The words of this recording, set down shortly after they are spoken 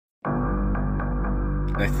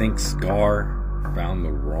I think Scar found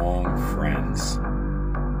the wrong friends.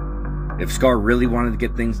 If Scar really wanted to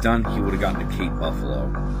get things done, he would have gotten a Cape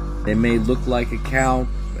Buffalo. They may look like a cow,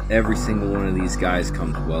 but every single one of these guys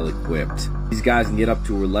comes well equipped. These guys can get up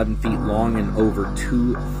to 11 feet long and over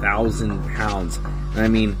 2,000 pounds. And I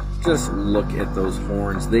mean, just look at those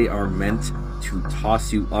horns. They are meant to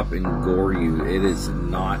toss you up and gore you. It is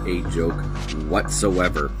not a joke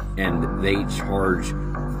whatsoever. And they charge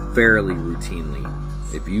fairly routinely.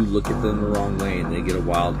 If you look at them the wrong way and they get a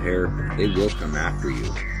wild hair, they will come after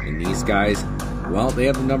you. And these guys, well, they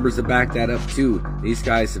have the numbers to back that up too. These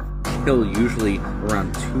guys kill usually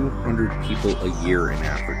around 200 people a year in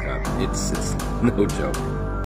Africa. It's no joke.